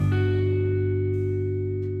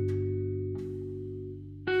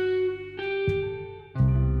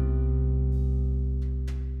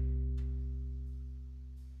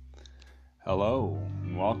Hello,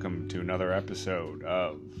 and welcome to another episode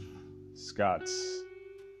of Scott's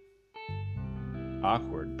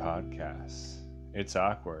Awkward Podcast. It's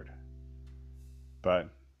awkward, but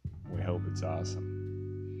we hope it's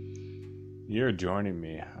awesome. You're joining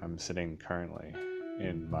me. I'm sitting currently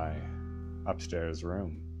in my upstairs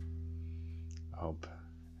room. I hope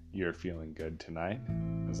you're feeling good tonight,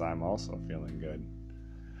 as I'm also feeling good.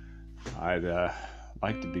 I'd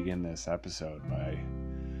like to begin this episode by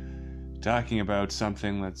talking about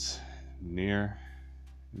something that's near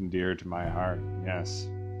and dear to my heart. Yes,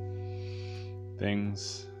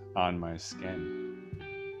 things on my skin.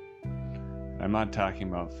 I'm not talking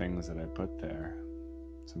about things that I put there.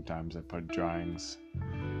 Sometimes I put drawings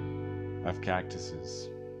of cactuses.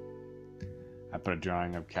 I put a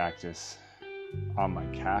drawing of cactus on my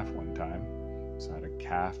calf one time, so I had a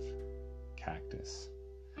calf cactus.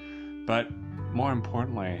 But more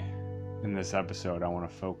importantly, in this episode, I want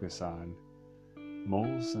to focus on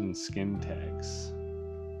moles and skin tags.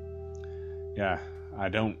 Yeah, I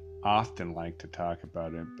don't often like to talk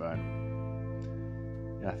about it, but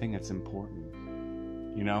yeah, I think it's important.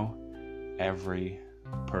 You know, every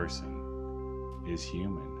person is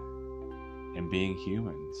human. And being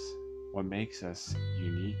humans, what makes us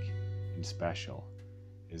unique and special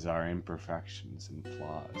is our imperfections and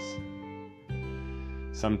flaws.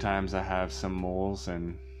 Sometimes I have some moles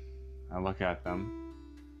and I look at them,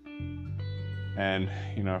 and,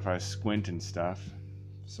 if I squint and stuff,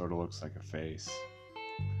 sort of looks like a face.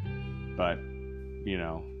 But,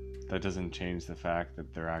 that doesn't change the fact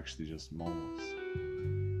that they're actually just moles.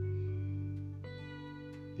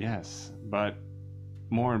 Yes, but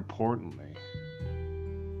more importantly,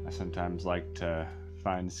 I sometimes like to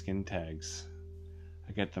find skin tags.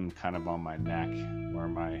 I get them kind of on my neck, where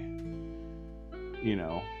my,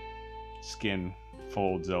 skin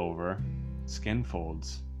folds over. Skin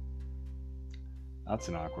folds. That's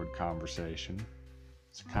an awkward conversation.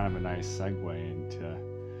 It's kind of a nice segue into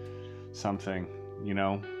something.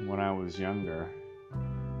 When I was younger,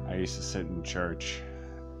 I used to sit in church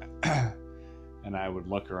and I would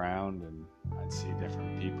look around and I'd see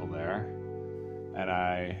different people there. And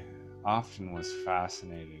I often was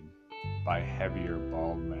fascinated by heavier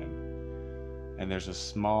bald men. And there's a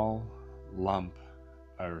small lump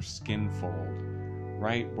or skin fold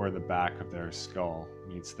right where the back of their skull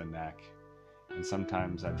meets the neck. And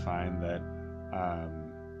sometimes I'd find that,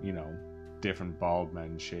 different bald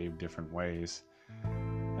men shave different ways.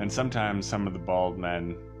 And sometimes some of the bald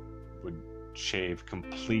men would shave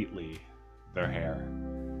completely their hair.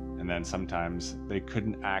 And then sometimes they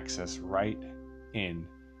couldn't access right in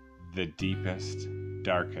the deepest,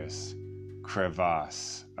 darkest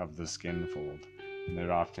crevasse of the skin fold. And there'd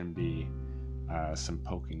often be some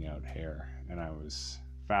poking out hair, and I was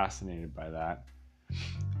fascinated by that.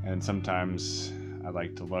 And sometimes I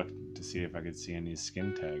like to look to see if I could see any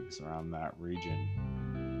skin tags around that region.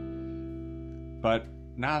 But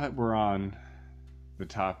now that we're on the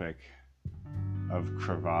topic of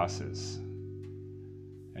crevasses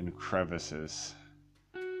and crevices,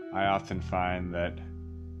 I often find that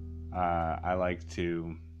I like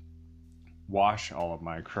to wash all of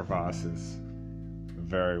my crevasses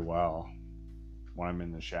very well when I'm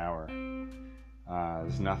in the shower.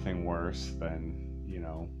 There's nothing worse than,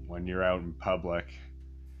 when you're out in public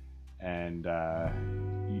and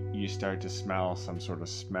you start to smell some sort of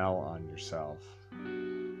smell on yourself.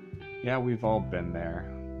 Yeah, we've all been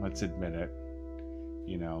there. Let's admit it.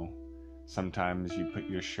 Sometimes you put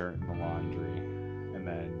your shirt in the laundry and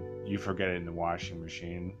then you forget it in the washing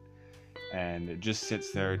machine and it just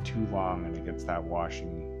sits there too long and it gets that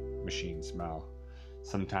washing machine smell.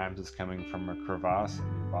 Sometimes it's coming from a crevasse in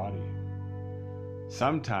your body.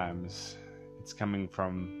 Sometimes it's coming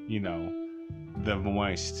from, the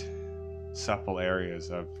moist, supple areas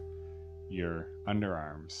of your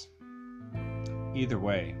underarms. Either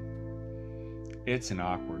way, it's an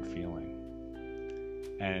awkward feeling.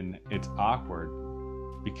 And it's awkward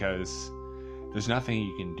because there's nothing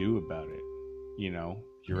you can do about it.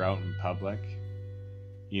 You're out in public.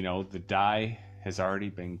 The die has already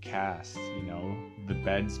been cast. The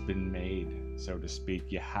bed's been made, so to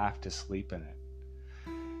speak. You have to sleep in it.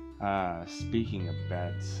 Speaking of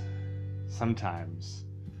beds, sometimes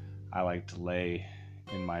I like to lay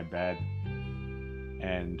in my bed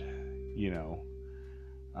and,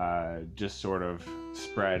 just sort of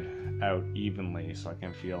spread out evenly so I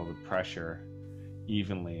can feel the pressure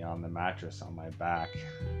evenly on the mattress on my back.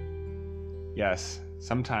 Yes,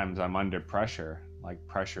 sometimes I'm under pressure, like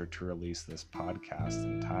pressure to release this podcast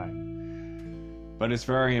in time. But it's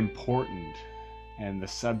very important, and the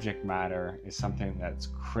subject matter is something that's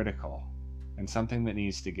critical and something that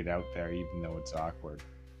needs to get out there even though it's awkward.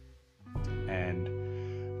 And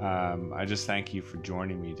I just thank you for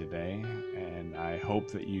joining me today, and I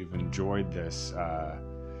hope that you've enjoyed this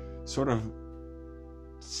sort of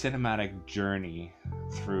cinematic journey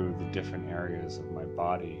through the different areas of my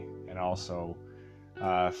body, and also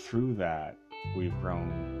through that we've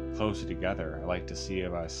grown closer together. I like to see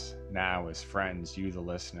of us now as friends, you the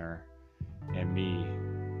listener and me,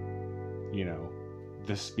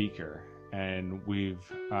 the speaker, and we've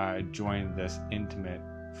joined this intimate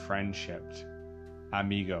friendship,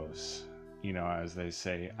 amigos, as they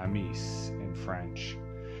say, amis in French.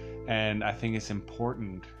 And I think it's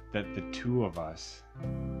important that the two of us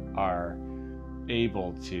are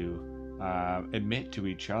able to admit to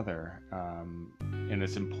each other, and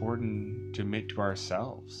it's important to admit to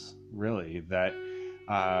ourselves, really, that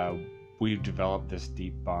we've developed this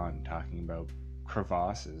deep bond, talking about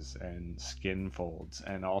crevasses and skin folds,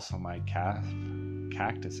 and also my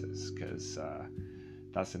cactuses, because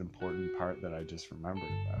that's an important part that I just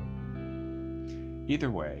remembered about.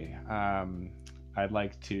 Either way, I'd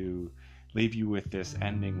like to leave you with this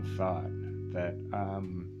ending thought that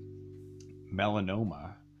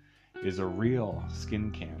melanoma is a real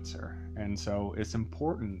skin cancer, and so it's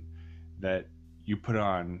important that you put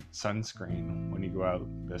on sunscreen when you go out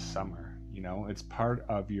this summer. It's part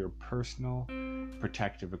of your personal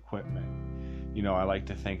protective equipment. I like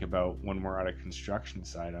to think about when we're at a construction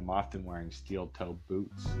site, I'm often wearing steel-toe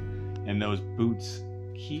boots, and those boots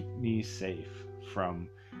keep me safe from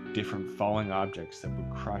different falling objects that would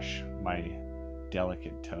crush my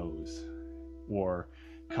delicate toes or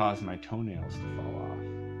cause my toenails to fall off.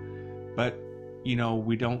 But,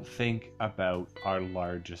 we don't think about our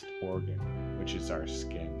largest organ, which is our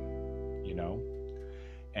skin,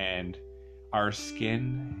 and our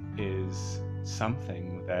skin is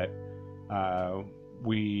something that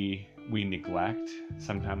we neglect.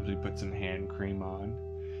 Sometimes we put some hand cream on,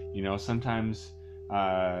 sometimes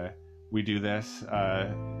we do this,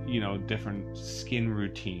 different skin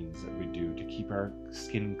routines that we do to keep our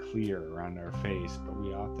skin clear around our face, but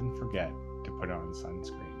we often forget to put on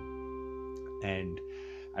sunscreen. And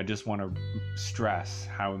I just want to stress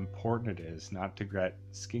how important it is not to get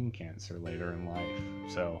skin cancer later in life.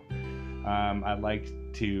 So I'd like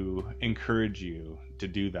to encourage you to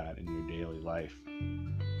do that in your daily life.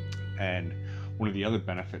 And one of the other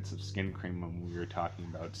benefits of skin cream, when we were talking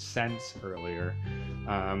about scents earlier,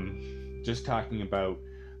 just talking about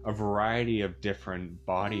a variety of different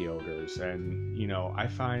body odors. And, I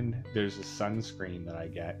find there's a sunscreen that I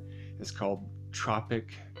get. It's called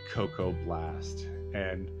Tropic Cocoa Blast.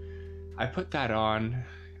 And I put that on.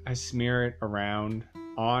 I smear it around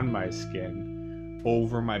on my skin,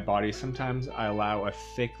 over my body. Sometimes I allow a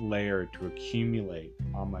thick layer to accumulate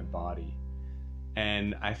on my body.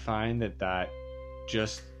 And I find that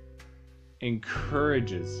just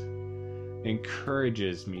encourages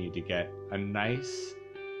me to get a nice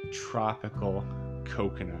tropical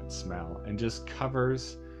coconut smell, and just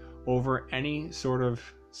covers over any sort of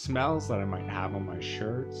smells that I might have on my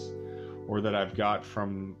shirts, or that I've got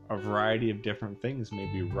from a variety of different things,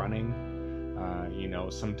 maybe running.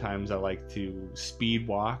 Sometimes I like to speed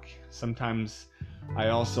walk. Sometimes I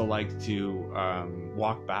also like to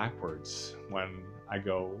walk backwards when I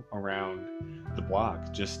go around the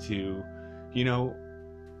block, just to,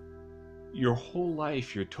 your whole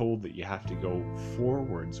life you're told that you have to go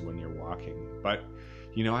forwards when you're walking. But,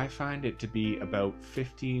 I find it to be about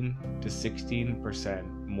 15 to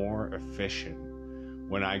 16% more efficient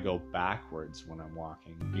when I go backwards when I'm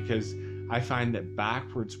walking, because I find that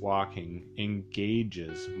backwards walking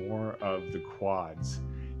engages more of the quads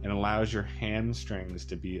and allows your hamstrings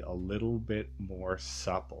to be a little bit more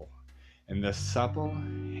supple. And the supple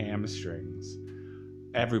hamstrings,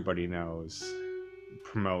 everybody knows,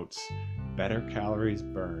 promotes better calories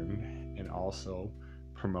burned, and also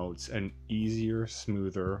promotes an easier,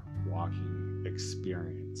 smoother walking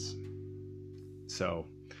experience. So,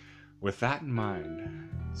 with that in mind,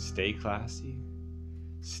 stay classy,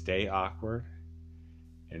 stay awkward,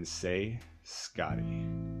 and stay Scotty.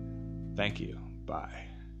 Thank you. Bye.